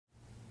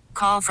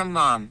Call from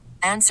mom.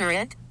 Answer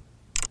it.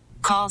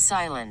 Call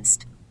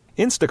silenced.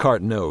 Instacart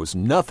knows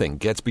nothing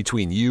gets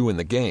between you and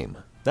the game.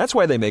 That's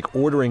why they make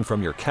ordering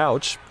from your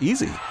couch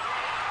easy.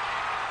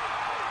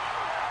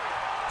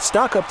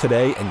 Stock up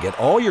today and get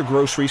all your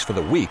groceries for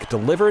the week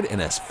delivered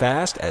in as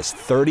fast as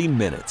 30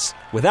 minutes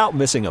without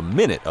missing a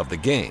minute of the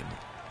game.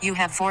 You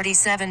have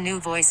 47 new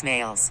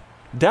voicemails.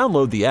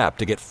 Download the app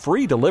to get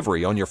free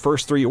delivery on your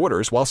first 3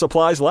 orders while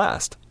supplies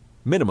last.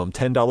 Minimum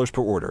 $10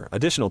 per order.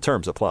 Additional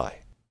terms apply.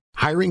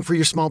 Hiring for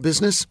your small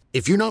business?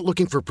 If you're not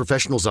looking for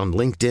professionals on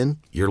LinkedIn,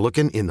 you're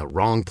looking in the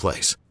wrong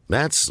place.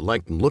 That's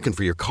like looking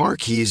for your car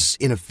keys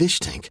in a fish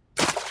tank.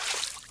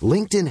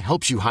 LinkedIn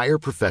helps you hire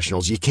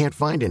professionals you can't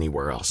find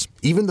anywhere else,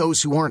 even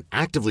those who aren't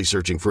actively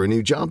searching for a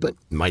new job but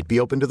might be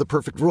open to the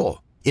perfect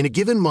role. In a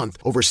given month,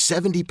 over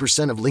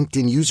 70% of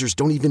LinkedIn users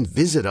don't even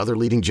visit other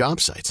leading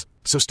job sites.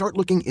 So start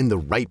looking in the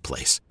right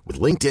place. With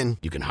LinkedIn,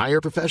 you can hire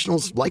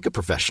professionals like a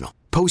professional.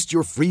 Post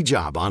your free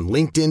job on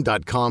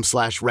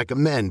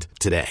linkedin.com/recommend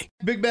today.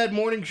 Big Bad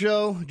Morning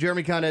Show.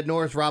 Jeremy Conrad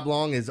Norris, Rob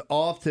Long is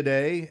off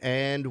today,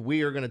 and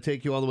we are going to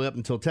take you all the way up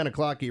until 10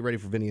 o'clock. Get ready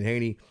for Vinny and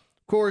Haney.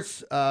 Of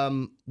course,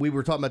 we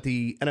were talking about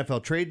the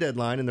NFL trade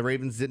deadline, and the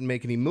Ravens didn't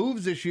make any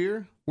moves this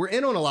year. We're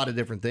in on a lot of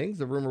different things.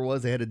 The rumor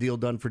was they had a deal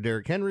done for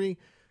Derrick Henry,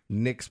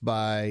 nixed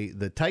by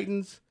the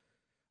Titans.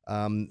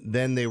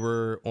 Then they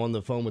were on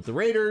the phone with the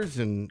Raiders,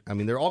 and I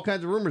mean, there are all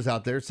kinds of rumors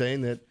out there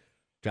saying that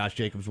Josh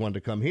Jacobs wanted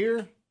to come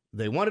here.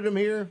 They wanted him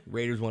here.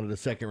 Raiders wanted a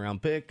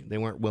second-round pick. They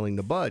weren't willing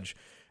to budge.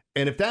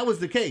 And if that was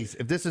the case,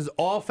 if this is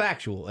all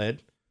factual,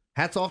 Ed,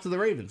 hats off to the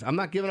Ravens. I'm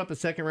not giving up a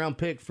second-round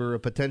pick for a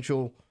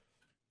potential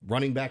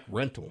running back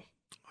rental.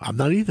 I'm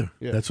not either.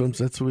 Yeah. That's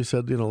what we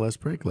said, last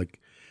break.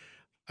 Like,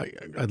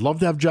 I'd love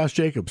to have Josh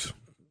Jacobs,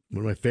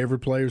 one of my favorite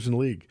players in the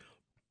league.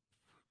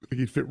 I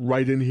think he'd fit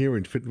right in here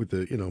and fit with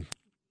the,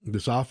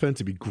 this offense.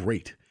 It'd be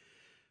great.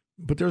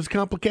 But there's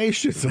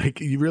complications. Like,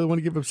 you really want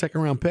to give him a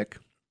second-round pick?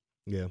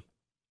 Yeah.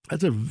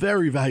 That's a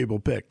very valuable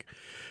pick.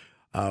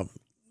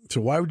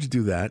 So why would you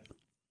do that?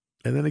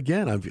 And then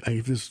again, I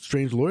have this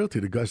strange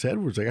loyalty to Gus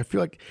Edwards. Like, I feel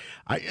like,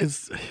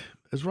 as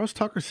Russ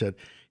Tucker said,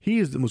 he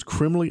is the most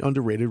criminally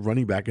underrated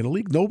running back in the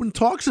league. No one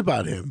talks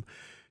about him.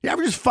 He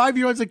averages 5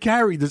 yards a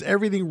carry. Does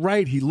everything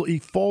right. He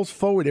falls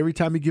forward every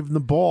time you give him the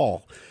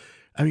ball.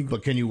 I mean,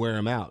 but can you wear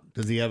him out?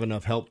 Does he have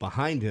enough help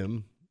behind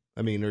him?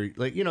 I mean,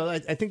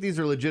 I think these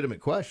are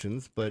legitimate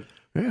questions, but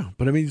yeah.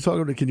 But I mean, you're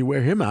talking about, can you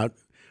wear him out?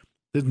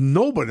 There's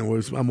nobody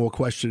was more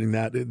questioning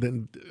that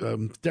than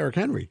Derrick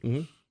Henry.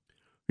 Mm-hmm.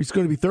 He's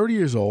going to be 30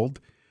 years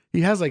old.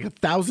 He has like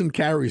 1,000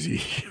 carries a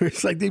year.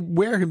 It's like they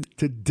wear him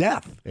to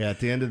death. Yeah, at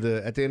the end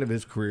of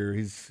his career,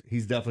 he's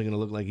definitely going to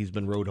look like he's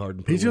been road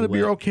hard. He's going to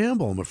be Earl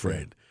Campbell, I'm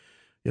afraid.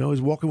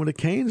 He's walking with a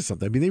cane or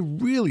something. I mean, they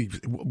really,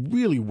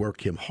 really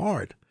work him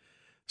hard.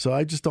 So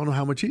I just don't know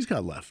how much he's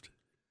got left.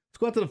 Let's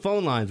go out to the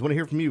phone lines. Want to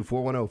hear from you.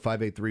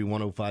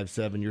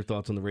 410-583-1057. Your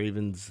thoughts on the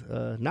Ravens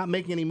not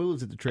making any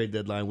moves at the trade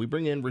deadline. We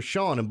bring in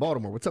Rashawn in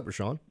Baltimore. What's up,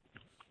 Rashawn?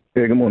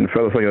 Hey, good morning,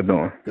 fellas. How y'all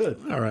doing? Good.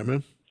 All right,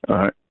 man. All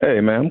right.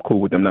 Hey, man, I'm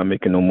cool with them not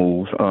making no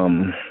moves.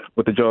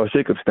 With the Josh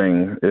Jacobs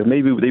thing, if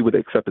maybe they would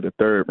have accepted a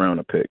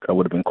third-rounder pick, I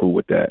would have been cool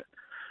with that.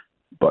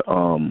 But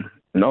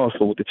and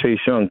also with the Chase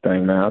Young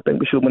thing, man, I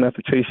think we should have went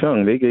after Chase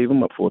Young. They gave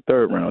him up for a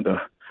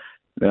third-rounder.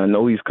 Now, I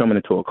know he's coming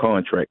into a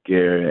contract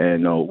here,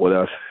 and what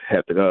else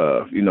have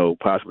to,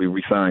 possibly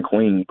re-sign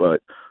Queen.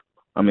 But,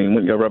 I mean,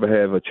 wouldn't y'all rather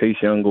have a Chase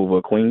Young over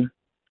a Queen?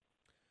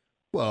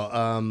 Well,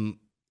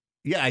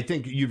 yeah, I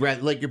think you'd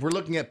rather, like, if we're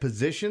looking at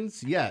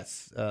positions,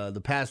 yes. The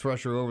pass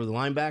rusher over the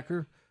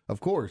linebacker, of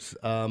course.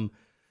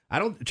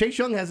 Chase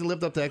Young hasn't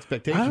lived up to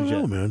expectations I don't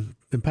know, yet. man.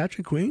 And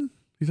Patrick Queen?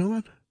 You know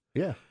what?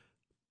 Yeah.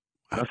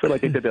 I feel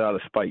like they did that out of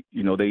spite.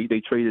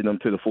 They traded them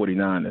to the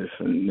 49ers,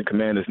 and the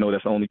Commanders know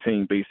that's the only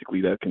team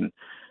basically that can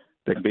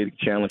basically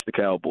challenge the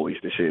Cowboys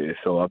this year.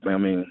 So I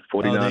mean,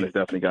 49ers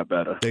definitely got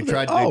better. They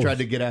tried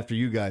to get after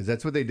you guys.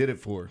 That's what they did it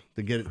for,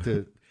 to get it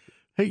to.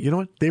 Hey, you know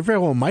what? They very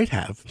well might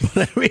have,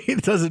 but I mean,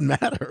 it doesn't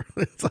matter.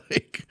 It's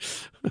like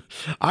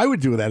I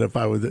would do that if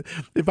I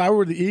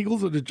were the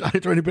Eagles or the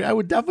Giants or anybody. I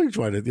would definitely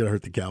try to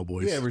hurt the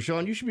Cowboys. Yeah,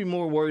 Rashawn, you should be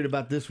more worried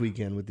about this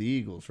weekend with the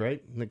Eagles,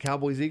 right? And the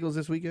Cowboys-Eagles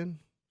this weekend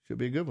should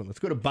be a good one. Let's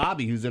go to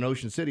Bobby, who's in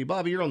Ocean City.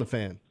 Bobby, you're on the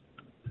Fan.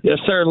 Yes,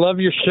 sir. Love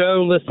your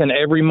show. Listen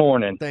every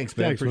morning. Thanks,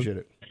 man. Appreciate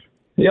it.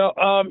 Yeah,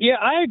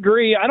 I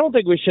agree. I don't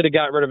think we should have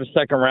got rid of a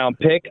second-round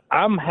pick.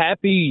 I'm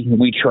happy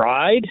we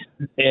tried,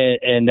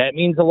 and that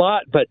means a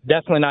lot, but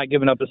definitely not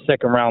giving up a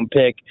second-round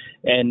pick.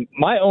 And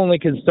my only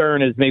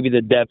concern is maybe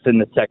the depth in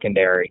the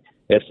secondary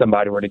if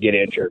somebody were to get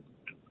injured.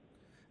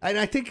 And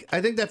I think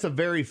that's a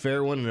very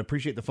fair one, and I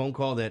appreciate the phone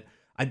call. That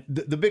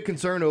the big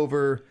concern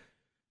over,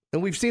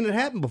 and we've seen it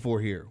happen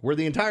before here, where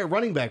the entire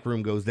running back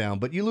room goes down,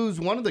 but you lose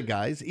one of the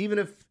guys, even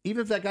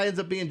if that guy ends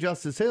up being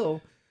Justice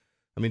Hill.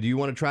 I mean, do you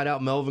want to try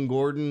out Melvin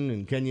Gordon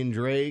and Kenyon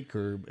Drake,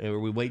 or are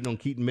we waiting on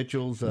Keaton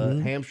Mitchell's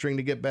hamstring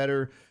to get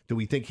better? Do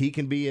we think he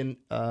can be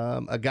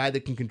a guy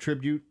that can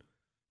contribute,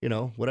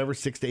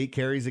 6 to 8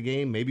 carries a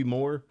game, maybe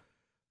more?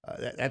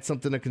 That's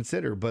something to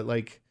consider. But,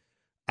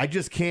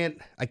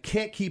 I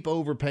can't keep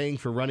overpaying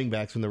for running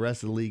backs when the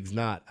rest of the league's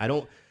not.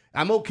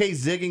 I'm okay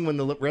zigging when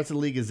the rest of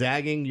the league is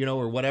zagging,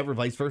 or whatever,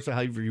 vice versa,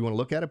 however you want to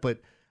look at it.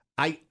 But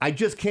I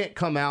just can't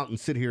come out and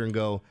sit here and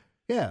go,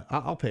 yeah,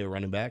 I'll pay a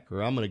running back,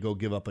 or I'm going to go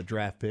give up a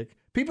draft pick.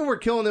 People were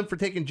killing them for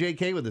taking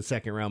J.K. with a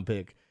second-round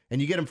pick,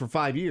 and you get him for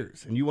 5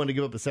 years, and you want to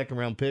give up a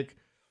second-round pick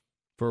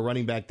for a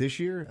running back this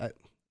year?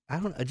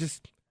 I'm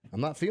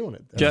not feeling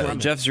it.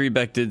 Jeff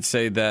Zrebeck did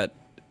say that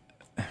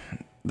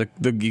the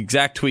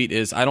exact tweet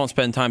is, I don't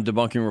spend time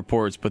debunking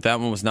reports, but that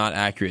one was not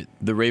accurate.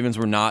 The Ravens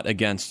were not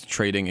against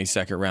trading a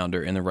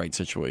second-rounder in the right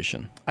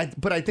situation.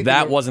 But I think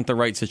that wasn't the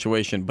right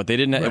situation, but they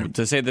didn't. Right.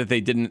 To say that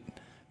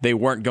they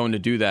weren't going to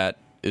do that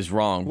is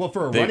wrong. Well,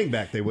 for a running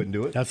back, they wouldn't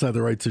do it. That's not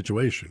the right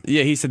situation.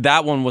 Yeah, he said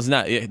that one was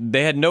not.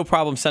 They had no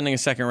problem sending a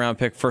second-round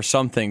pick for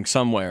something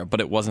somewhere, but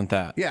it wasn't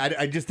that. Yeah,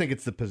 I just think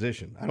it's the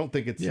position. I don't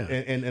think it's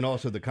and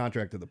also the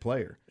contract of the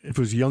player. If it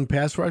was a young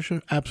pass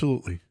rusher,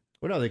 absolutely.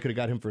 Well, no, they could have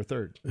got him for a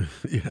third.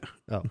 Yeah.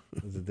 Oh,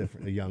 it was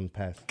a young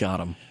pass. Got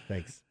him.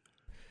 Thanks.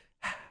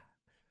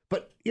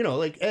 But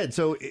like Ed,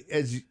 so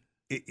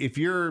if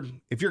you're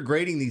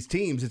grading these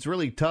teams, it's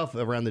really tough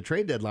around the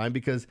trade deadline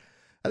because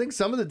I think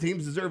some of the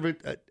teams deserve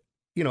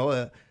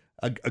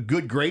a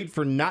good grade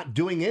for not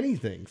doing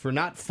anything, for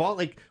not fall.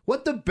 Like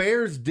what the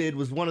Bears did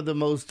was one of the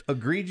most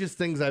egregious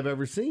things I've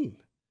ever seen.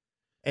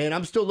 And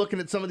I'm still looking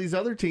at some of these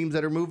other teams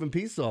that are moving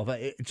pieces off.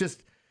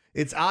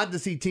 It's odd to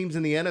see teams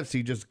in the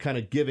NFC just kind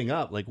of giving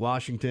up, like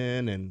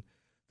Washington and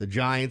the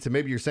Giants. And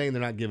maybe you're saying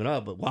they're not giving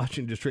up, but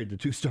Washington just traded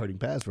 2 starting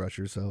pass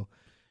rushers. So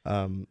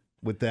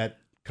with that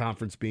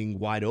conference being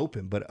wide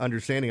open, but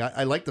understanding,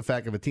 I like the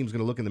fact if a team's going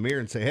to look in the mirror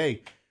and say,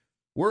 hey,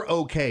 we're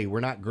okay. We're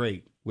not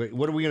great.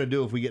 What are we going to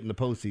do if we get in the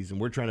postseason?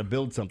 We're trying to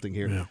build something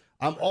here. Yeah.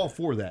 I'm all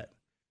for that.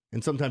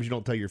 And sometimes you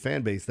don't tell your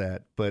fan base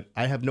that, but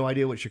I have no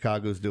idea what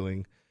Chicago's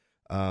doing.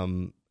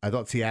 I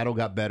thought Seattle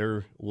got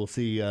better. We'll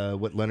see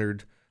what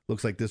Leonard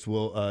looks like this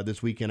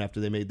weekend after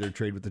they made their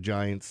trade with the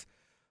Giants.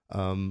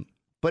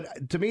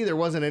 But to me, there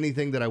wasn't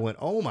anything that I went,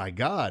 oh, my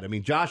God. I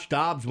mean, Josh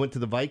Dobbs went to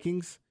the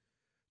Vikings.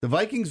 The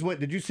Vikings went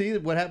 – did you see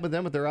what happened with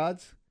them with their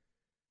odds?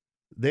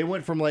 They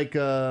went from like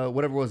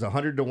whatever it was,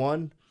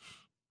 100-1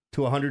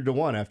 to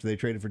 100-1 after they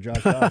traded for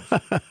Josh Dobbs.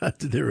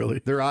 Did they really?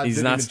 Their odds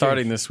He's not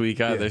starting this week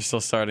either. Yeah. They're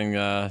still starting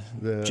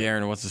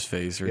Jaron, what's his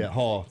face?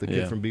 Hall, the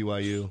kid from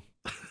BYU.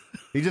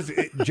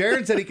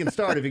 Jaron said he can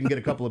start if he can get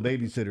a couple of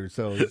babysitters,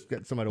 so he's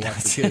got somebody to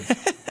watch the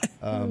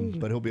kids.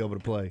 But he'll be able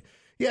to play.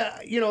 Yeah,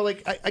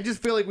 I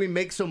just feel like we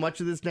make so much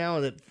of this now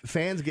that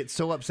fans get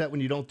so upset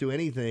when you don't do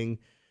anything,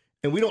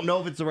 and we don't know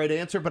if it's the right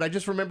answer. But I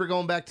just remember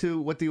going back to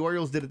what the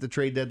Orioles did at the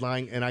trade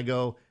deadline, and I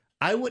go,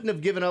 I wouldn't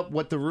have given up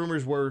what the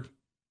rumors were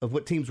of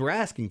what teams were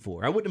asking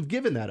for. I wouldn't have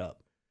given that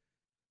up.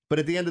 But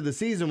at the end of the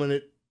season, when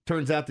it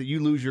turns out that you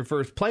lose your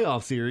first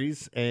playoff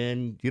series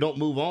and you don't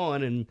move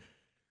on, and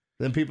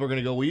then people are going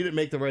to go, well, you didn't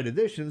make the right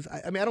additions.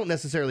 I mean, I don't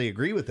necessarily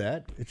agree with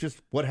that. It's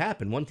just what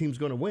happened. One team's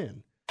going to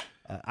win.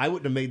 I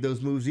wouldn't have made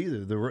those moves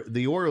either.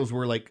 The Orioles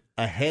were like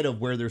ahead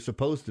of where they're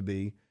supposed to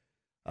be.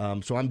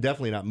 So I'm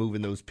definitely not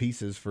moving those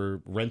pieces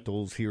for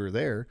rentals here or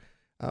there.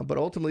 But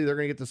ultimately, they're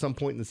going to get to some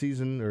point in the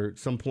season or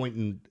some point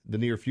in the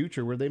near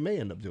future where they may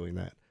end up doing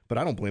that. But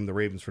I don't blame the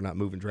Ravens for not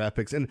moving draft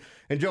picks. And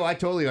Joe, I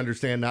totally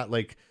understand not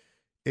like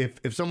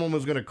if someone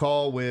was going to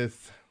call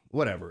with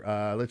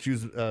whatever, let's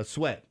use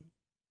Sweat.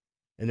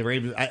 And the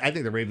Ravens, I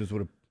think the Ravens would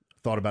have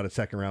thought about a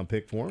second-round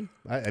pick for him.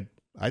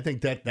 I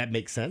think that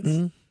makes sense.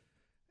 Mm-hmm.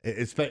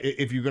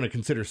 If you're going to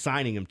consider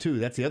signing him, too.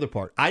 That's the other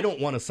part. I don't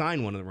want to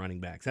sign one of the running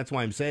backs. That's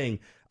why I'm saying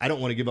I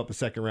don't want to give up a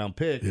second-round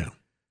pick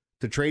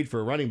to trade for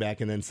a running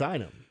back and then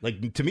sign him.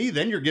 Like, to me,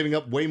 then you're giving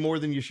up way more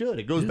than you should.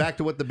 It goes back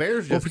to what the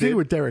Bears just particularly did.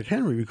 With Derrick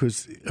Henry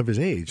because of his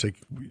age. Like,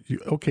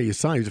 you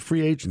sign. He's a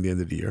free agent at the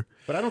end of the year.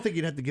 But I don't think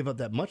you'd have to give up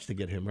that much to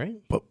get him, right?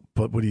 But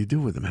what do you do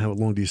with him? How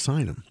long do you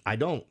sign him? I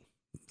don't.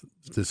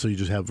 So you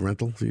just have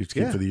rental? So you just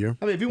keep for the year?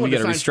 I mean, if you want to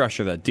got to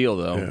restructure that deal,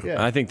 though.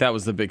 Yeah. I think that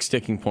was the big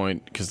sticking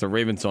point because the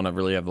Ravens don't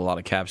really have a lot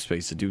of cap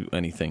space to do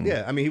anything.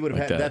 Yeah, I mean, he would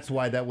have. That's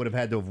why that would have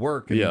had to have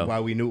worked, and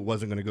why we knew it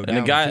wasn't going to go down.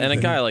 And a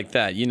guy like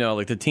that,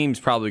 like the team's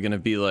probably going to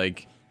be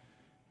like,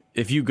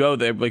 if you go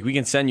there, like we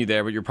can send you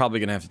there, but you're probably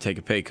going to have to take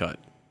a pay cut,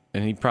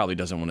 and he probably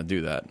doesn't want to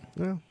do that.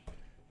 Yeah,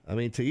 I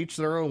mean, to each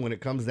their own when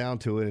it comes down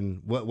to it,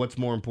 and what's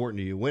more important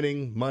to you,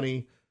 winning,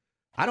 money.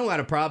 I don't have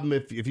a problem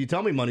if you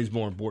tell me money's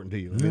more important to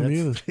you. I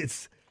mean,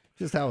 it's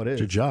just how it is. It's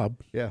your job.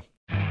 Yeah.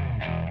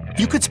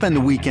 You could spend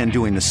the weekend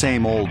doing the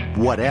same old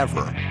whatever,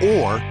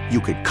 or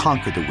you could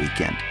conquer the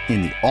weekend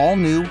in the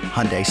all-new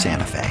Hyundai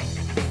Santa Fe.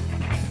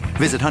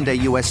 Visit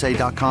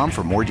HyundaiUSA.com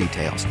for more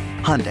details.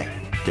 Hyundai,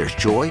 there's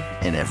joy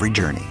in every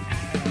journey.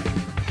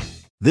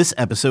 This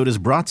episode is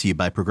brought to you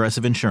by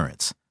Progressive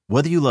Insurance.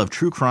 Whether you love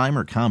true crime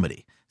or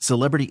comedy,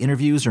 celebrity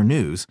interviews or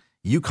news,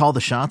 you call the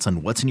shots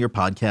on what's in your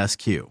podcast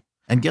queue.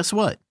 And guess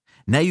what?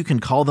 Now you can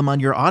call them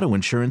on your auto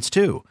insurance,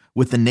 too,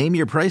 with the Name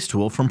Your Price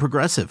tool from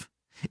Progressive.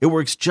 It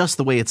works just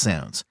the way it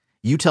sounds.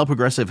 You tell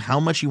Progressive how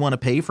much you want to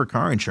pay for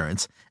car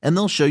insurance, and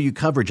they'll show you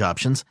coverage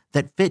options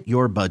that fit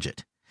your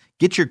budget.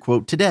 Get your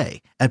quote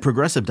today at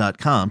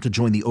Progressive.com to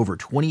join the over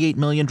 28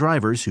 million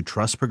drivers who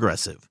trust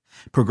Progressive.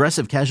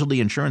 Progressive Casualty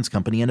Insurance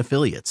Company and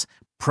Affiliates.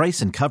 Price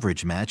and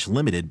coverage match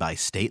limited by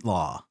state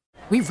law.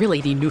 We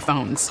really need new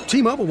phones.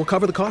 T-Mobile will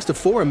cover the cost of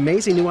 4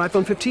 amazing new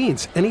iPhone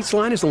 15s, and each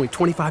line is only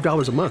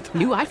 $25 a month.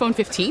 New iPhone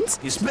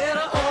 15s? It's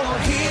better over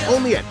here.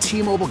 Only at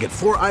T-Mobile, get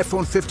 4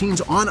 iPhone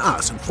 15s on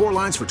us and 4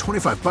 lines for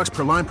 $25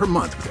 per line per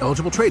month with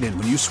eligible trade-in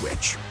when you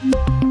switch.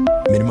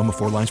 Minimum of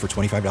 4 lines for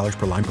 $25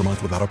 per line per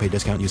month with autopay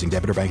discount using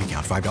debit or bank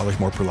account. $5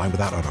 more per line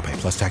without autopay,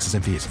 plus taxes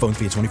and fees. Phone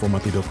fee at 24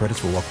 monthly bill credits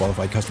for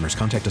well-qualified customers.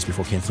 Contact us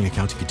before canceling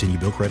account to continue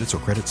bill credits or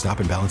credit stop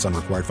and balance on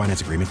required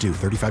finance agreement due.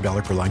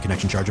 $35 per line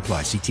connection charge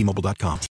applies. See T-Mobile.com.